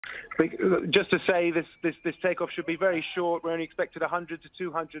Just to say, this takeoff should be very short. We're only expected 100 to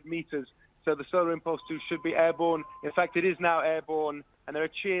 200 meters, so the Solar Impulse 2 should be airborne. In fact, it is now airborne, and there are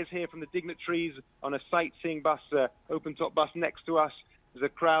cheers here from the dignitaries on a sightseeing bus, open-top bus next to us. There's a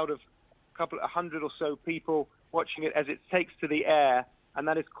crowd of a hundred or so people watching it as it takes to the air, and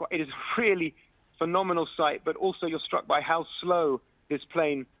it is a really phenomenal sight, but also you're struck by how slow this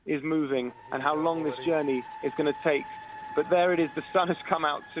plane is moving and how long this journey is going to take. But there it is, the sun has come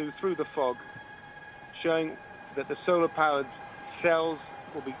out too through the fog, showing that the solar-powered cells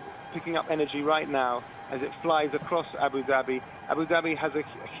will be picking up energy right now as it flies across Abu Dhabi. Abu Dhabi has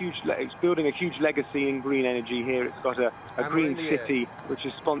it's building a huge legacy in green energy here. It's got a green city which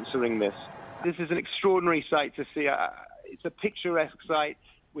is sponsoring this. This is an extraordinary sight to see. It's a picturesque sight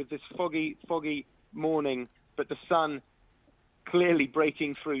with this foggy morning, but the sun clearly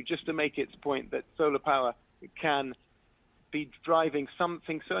breaking through just to make its point that solar power can be driving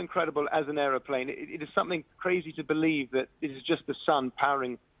something so incredible as an aeroplane. It is something crazy to believe that it is just the sun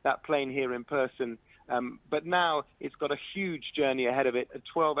powering that plane here in person. But now it's got a huge journey ahead of it, a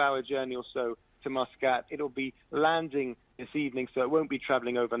 12-hour journey or so to Muscat. It'll be landing this evening, so it won't be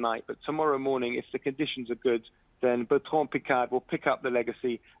traveling overnight. But tomorrow morning, if the conditions are good, then Bertrand Piccard will pick up the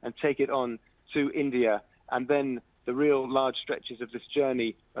legacy and take it on to India. And then the real large stretches of this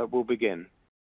journey will begin.